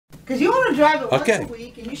Because you want to drive it once a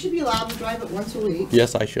week, and you should be allowed to drive it once a week.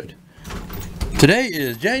 Yes, I should. Today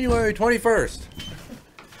is January 21st.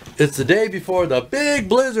 It's the day before the big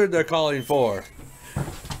blizzard they're calling for.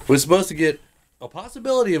 We're supposed to get a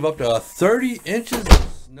possibility of up to 30 inches of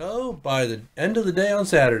snow by the end of the day on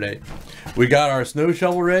Saturday. We got our snow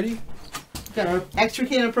shovel ready. Got our extra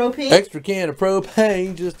can of propane. Extra can of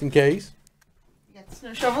propane, just in case. You got the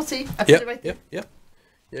snow shovel, see? I put it right there. Yep.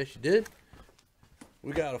 Yes, you did.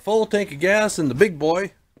 We got a full tank of gas in the big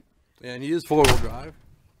boy, and he is four-wheel drive.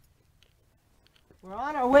 We're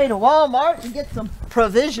on our way to Walmart to get some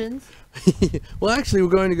provisions. Well, actually, we're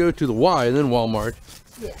going to go to the Y and then Walmart.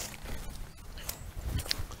 Yeah.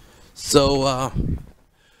 So,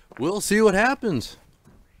 we'll see what happens.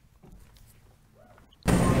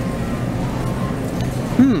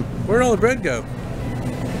 Where'd all the bread go?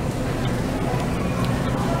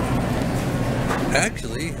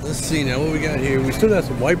 Actually, let's see now what we got here. We still got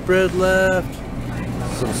some white bread left,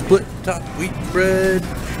 some split top wheat bread.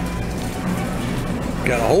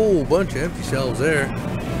 Got a whole bunch of empty shelves there.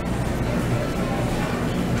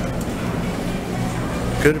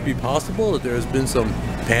 Could it be possible that there's been some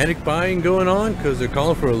panic buying going on because they're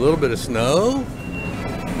calling for a little bit of snow?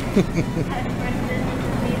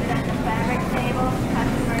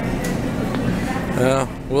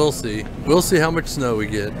 We'll see. We'll see how much snow we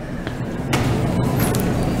get.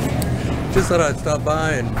 Just thought I'd stop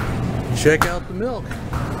by and check out the milk.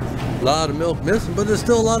 A lot of milk missing, but there's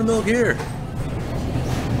still a lot of milk here.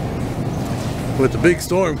 With the big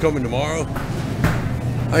storm coming tomorrow,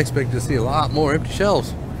 I expect to see a lot more empty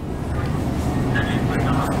shelves.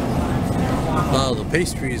 A lot of the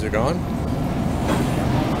pastries are gone.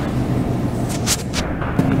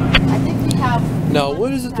 I think we have... Now,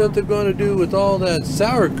 what is it that they're going to do with all that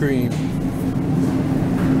sour cream?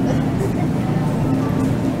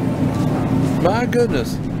 My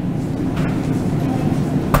goodness.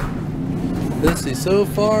 Let's see, so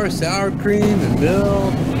far, sour cream and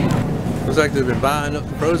milk. Looks like they've been buying up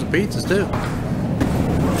the frozen pizzas too.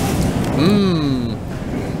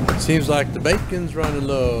 Seems like the bacon's running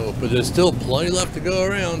low, but there's still plenty left to go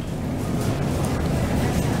around.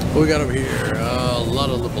 What we got over here? A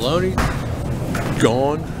lot of the bologna.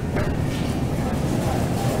 Gone.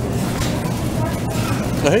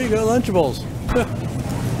 Now here you go, Lunchables.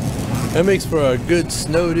 That makes for a good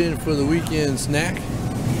snowed in for the weekend snack.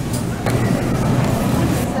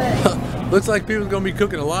 Looks like people's gonna be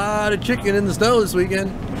cooking a lot of chicken in the snow this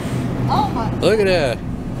weekend. Oh my! Look at that!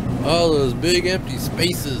 All those big empty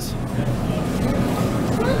spaces.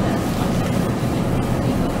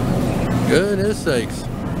 Goodness sakes!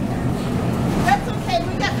 That's okay.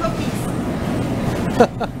 We got cookies.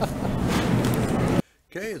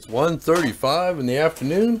 Okay, it's 1:35 in the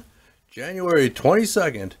afternoon, January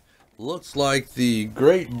 22nd. Looks like the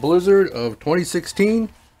great blizzard of 2016.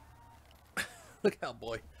 Look out,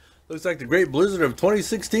 boy. Looks like the great blizzard of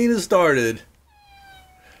 2016 has started.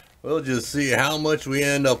 We'll just see how much we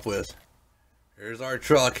end up with. Here's our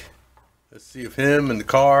truck. Let's see if him and the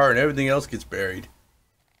car and everything else gets buried.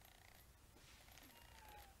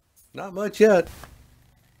 Not much yet.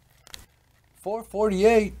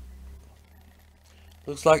 4:48.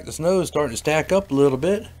 Looks like the snow is starting to stack up a little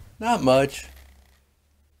bit. Not much.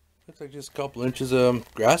 Looks like just a couple inches.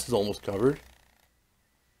 Grass is almost covered.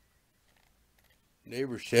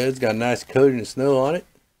 Neighbor's shed's got a nice coating of snow on it.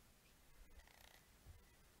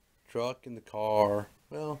 Truck and the car,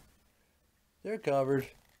 well, they're covered.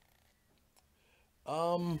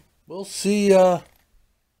 We'll see how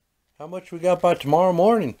much we got by tomorrow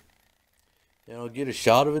morning, and I'll get a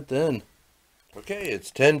shot of it then. Okay,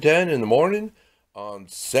 it's 10:10 in the morning on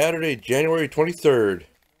Saturday, January 23rd.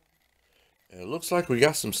 And it looks like we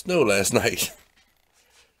got some snow last night.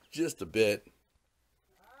 Just a bit.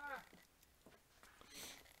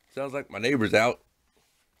 Sounds like my neighbor's out.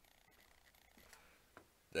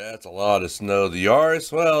 That's a lot of snow. The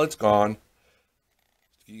Yaris, well, it's gone.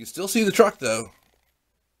 You can still see the truck, though.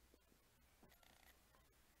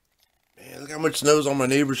 Man, look how much snow's on my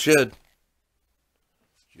neighbor's shed.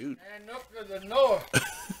 Shoot. And up to the north.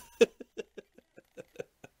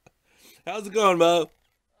 How's it going, Mo?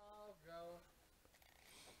 Oh, God.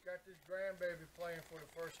 Got this grandbaby playing for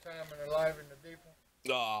the first time in her life in the depot.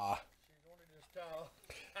 Ah. She's only this tall.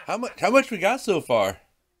 How much we got so far? I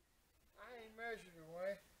ain't measured her,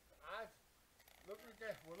 Wayne. Looking at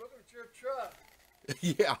that. We're looking at your truck.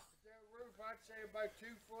 Yeah. That roof, I'd say about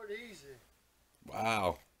 2 foot easy.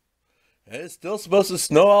 Wow. And it's still supposed to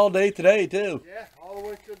snow all day today, too. Yeah, all the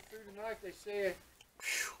way through the night. They said,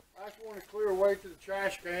 I just want to clear away to the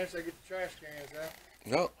trash cans. They get the trash cans out.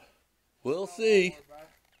 No, we'll see.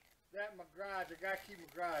 That in my garage. I gotta keep my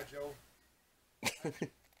garage, yo.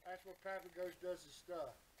 That's where Pappy goes does his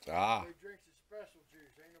stuff. Ah. He drinks his special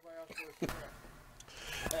juice. Ain't nobody else supposed to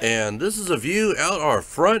drink. And this is a view out our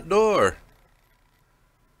front door.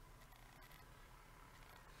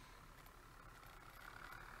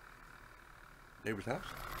 Neighbor's house.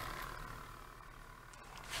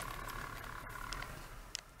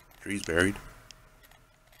 Trees buried.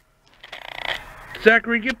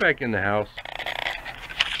 Zachary, get back in the house.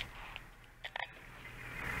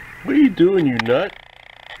 What are you doing, you nut?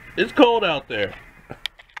 It's cold out there.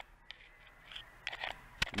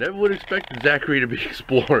 Never would have expected Zachary to be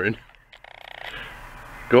exploring.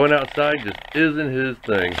 Going outside just isn't his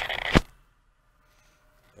thing.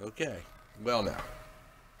 Okay, well now.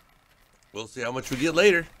 We'll see how much we get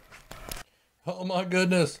later. Oh my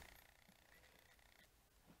goodness.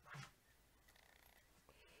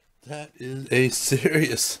 That is a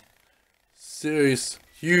serious,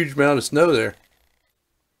 huge amount of snow there.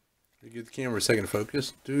 Give the camera a second to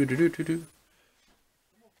focus.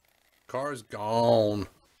 Car's gone.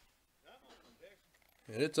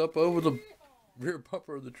 And it's up over the rear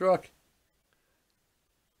bumper of the truck.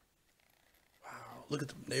 Wow, look at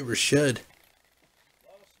the neighbor's shed. A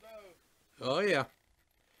lot of snow. Oh yeah.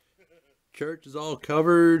 Church is all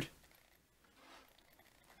covered.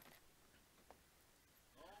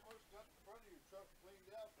 Almost got the front of your truck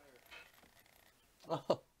cleaned out there.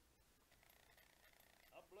 Oh,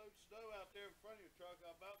 I blowed snow out there in front of your truck.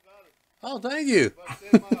 I about got it. oh thank you. But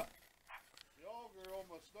then the auger on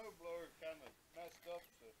my snowblower kind of messed up.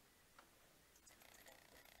 So.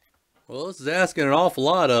 Well, this is asking an awful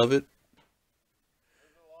lot of it.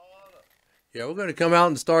 There's a lot of. Yeah, we're going to come out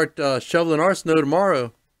and start shoveling our snow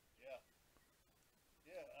tomorrow.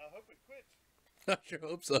 Yeah, I hope it quits. I sure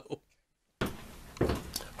hope so.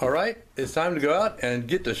 All right, it's time to go out and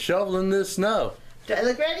get to shoveling this snow. Do I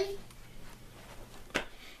look ready?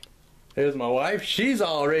 Here's my wife. She's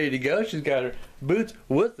all ready to go. She's got her boots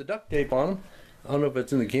with the duct tape on them. I don't know if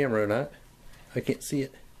it's in the camera or not. I can't see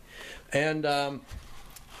it. And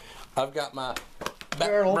I've got my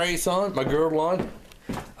back brace on, my girdle on.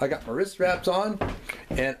 I got my wrist straps on,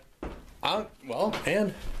 and I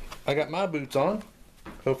got my boots on.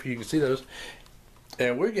 Hopefully you can see those.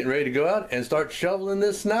 And we're getting ready to go out and start shoveling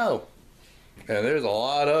this snow. And there's a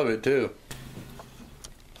lot of it too.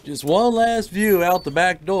 Just one last view out the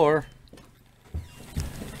back door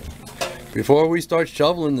before we start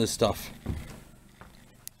shoveling this stuff.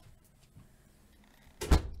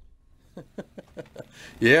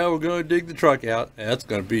 Yeah, we're going to dig the truck out. That's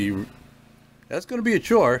going to be a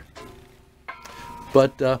chore.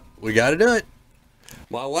 But we got to do it.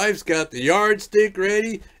 My wife's got the yardstick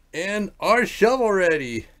ready and our shovel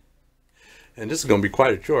ready. And this is going to be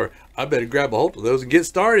quite a chore. I better grab a hold of those and get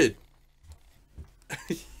started.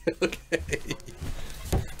 Okay.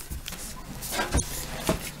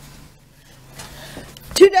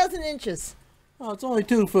 2,000 inches. Oh, it's only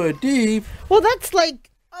 2 foot deep. Well, that's like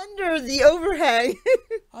under the overhang.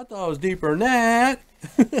 I thought it was deeper than that.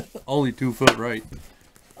 Only 2 foot, right?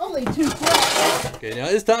 Only 2 foot. Okay, now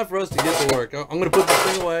it's time for us to get to work. I'm going to put this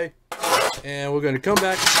thing away, and we're going to come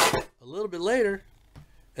back a little bit later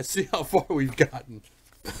and see how far we've gotten.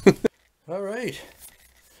 All right.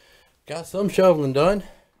 Got some shoveling done.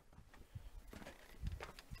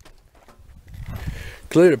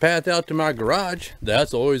 Cleared a path out to my garage.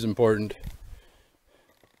 That's always important.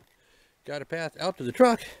 Got a path out to the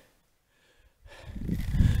truck.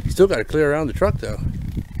 Still got to clear around the truck though.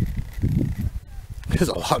 There's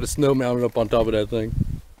a lot of snow mounted up on top of that thing.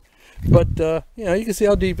 But, you know, you can see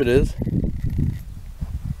how deep it is.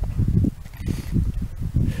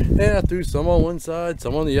 And I threw some on one side,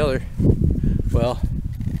 some on the other. Well,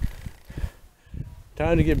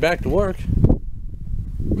 time to get back to work.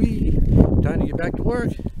 Time to get back to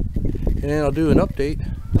work. And I'll do an update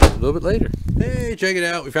a little bit later. Hey, check it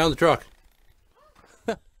out. We found the truck.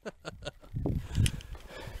 He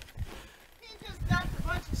just dumped a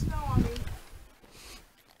bunch of snow on me.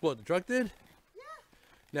 What, the truck did? Yeah.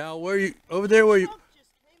 Now, where you, over there where you, Smoke just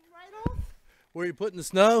came right off. where you putting the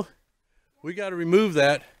snow, we got to remove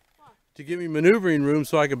that to give me maneuvering room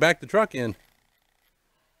so I can back the truck in.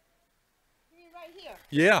 You mean right here?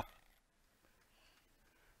 Yeah.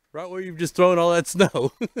 Right where you've just thrown all that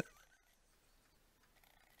snow.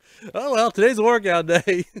 Oh, well, today's a workout day.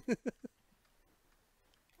 Well, you could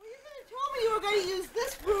have told me you were going to use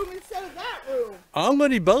this room instead of that room. I'm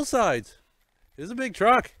going to need both sides. It's a big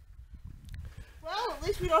truck. Well, at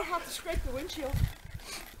least we don't have to scrape the windshield.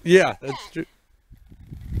 Yeah, that's true.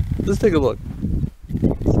 Let's take a look.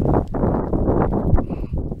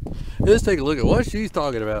 Let's take a look at what she's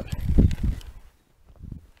talking about.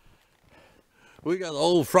 We got the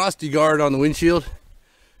old frosty guard on the windshield.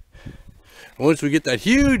 Once we get that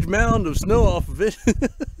huge mound of snow off of it,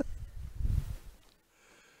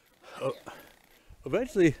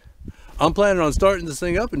 eventually I'm planning on starting this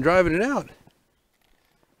thing up and driving it out.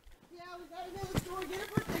 Yeah, we gotta go to the store and get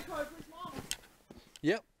a birthday card for his mama.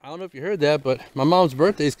 Yep, I don't know if you heard that, but my mom's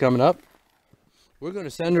birthday's coming up. We're going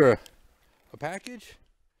to send her a package,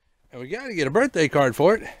 and we got to get a birthday card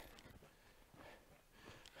for it.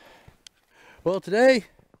 Well, today,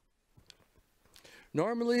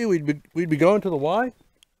 normally we'd be going to the Y,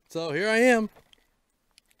 so here I am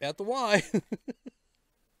at the Y.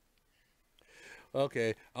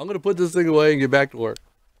 Okay, I'm going to put this thing away and get back to work.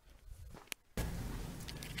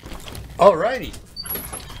 Alrighty.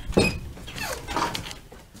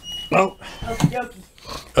 Oh. Okie dokie.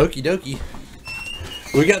 Okie dokie.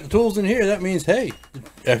 We got the tools in here. That means, hey,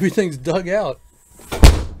 everything's dug out.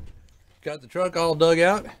 Got the truck all dug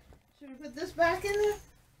out. Should we put this back in there?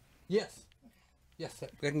 Yes. Yes,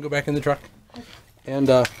 that can go back in the truck. And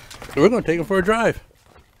we're going to take him for a drive.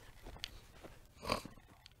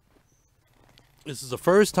 This is the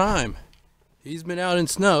first time he's been out in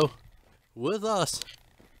snow with us.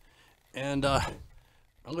 And I'm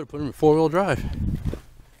going to put him in 4-wheel drive.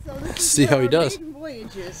 So this is See how he does. maiden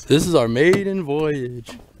voyages. This is our maiden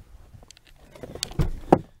voyage.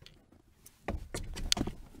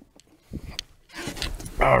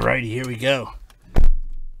 Alrighty, here we go.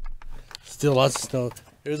 Still lots of snow.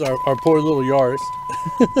 Here's our poor little Yaris.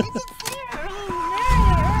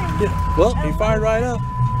 Yeah. Well, he fired right up.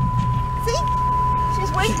 See?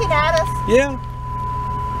 She's winking at us. Yeah.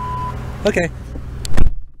 Okay.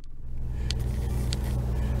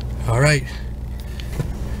 All right.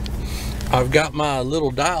 I've got my little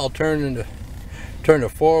dial turned to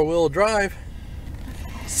 4-wheel drive.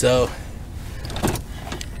 So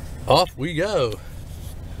off we go.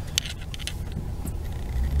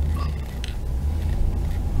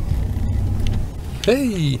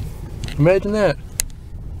 Hey, imagine that.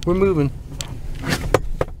 We're moving.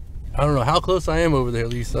 I don't know how close I am over there,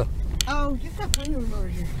 Lisa. Oh, you've got plenty of room over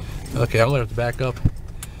here. Okay, I'm gonna have to back up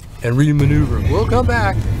and re-maneuver. We'll come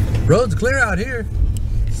back. Road's clear out here.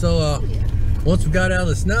 So once we got out of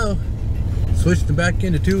the snow, switched them back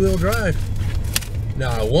into 2-wheel drive.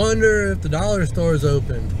 Now I wonder if the dollar store is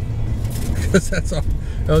open. Because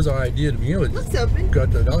that was our idea to begin with. Looks open.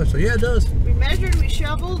 Got to the dollar store. Yeah, it does. We measured, we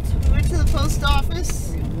shoveled, we went to the post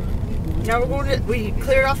office. Now we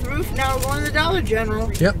cleared off the roof, now we're going to the Dollar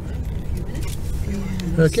General. Yep.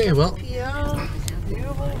 Okay, well. PO,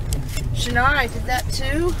 renewable. Shania did that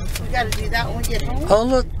too. We got to do that when we get home. Oh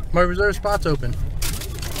look, my reserve spot's open.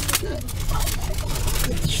 Good.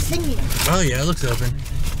 You're singing. Oh yeah, it looks open.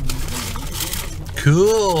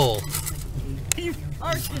 Cool. You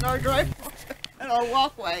parked in our driveway, in our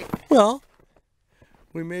walkway. Well,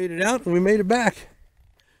 we made it out and we made it back.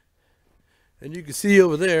 And you can see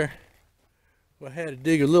over there, I had to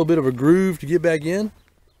dig a little bit of a groove to get back in.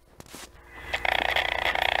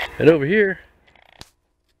 And over here,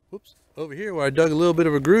 whoops, over here where I dug a little bit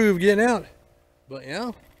of a groove getting out. But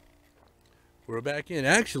yeah, we're back in.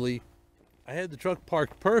 Actually, I had the truck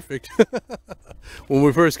parked perfect when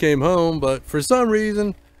we first came home, but for some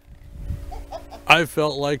reason, I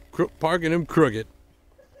felt like parking him crooked.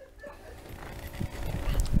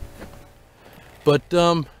 But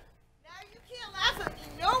Now you can't laugh at me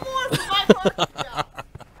no more for my parking job.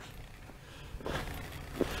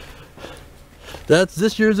 That's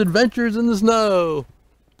this year's adventures in the snow.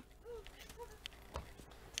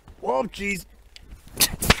 Whoa, jeez.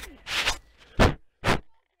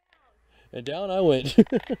 And down I went.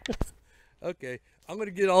 Okay, I'm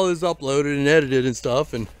gonna get all this uploaded and edited and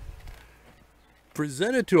stuff and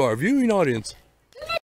present it to our viewing audience.